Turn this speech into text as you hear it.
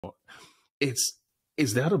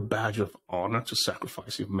Is that a badge of honor to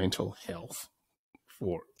sacrifice your mental health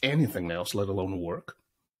for anything else, let alone work?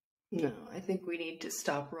 No, I think we need to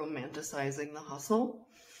stop romanticizing the hustle.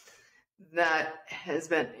 That has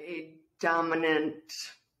been a dominant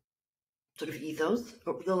sort of ethos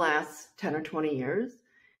over the last 10 or 20 years.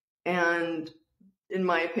 And in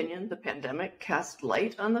my opinion, the pandemic cast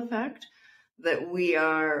light on the fact that we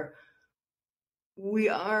are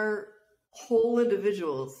whole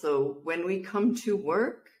individuals. So when we come to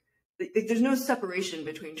work, there's no separation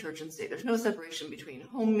between church and state. There's no separation between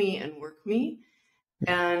home me and work me.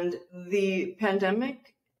 And the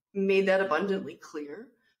pandemic made that abundantly clear.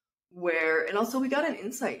 And also we got an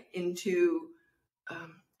insight into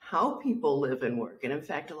how people live and work. And in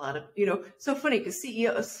fact, a lot of, so funny because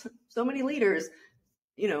CEOs, so many leaders,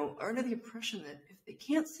 are under the impression that if they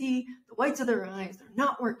can't see the whites of their eyes, they're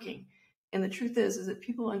not working. And the truth is that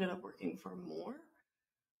people ended up working for more,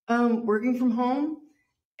 working from home.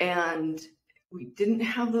 And we didn't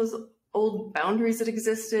have those old boundaries that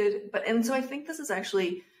existed. And so I think this is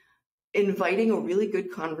actually inviting a really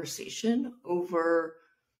good conversation over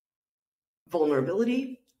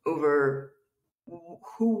vulnerability, over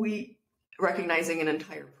recognizing an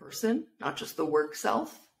entire person, not just the work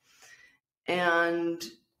self, and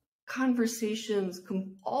conversations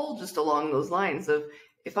all just along those lines of,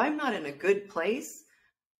 if I'm not in a good place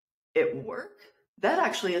at work, that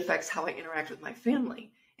actually affects how I interact with my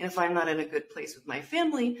family. And if I'm not in a good place with my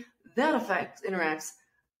family, that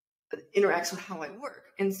interacts with how I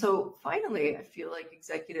work. And so finally, I feel like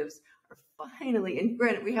executives are finally, and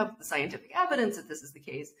granted, we have the scientific evidence that this is the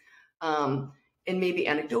case, and maybe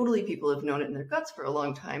anecdotally, people have known it in their guts for a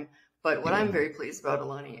long time. But what I'm very pleased about,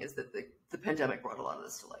 Alani, is that the pandemic brought a lot of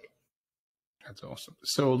this to light. That's awesome.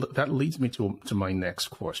 So that leads me to my next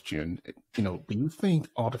question. Do you think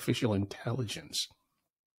artificial intelligence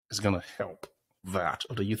is going to help that?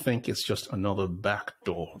 Or do you think it's just another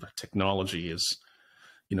backdoor that technology is,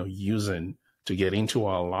 using to get into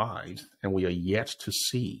our lives, and we are yet to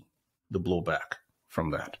see the blowback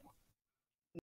from that?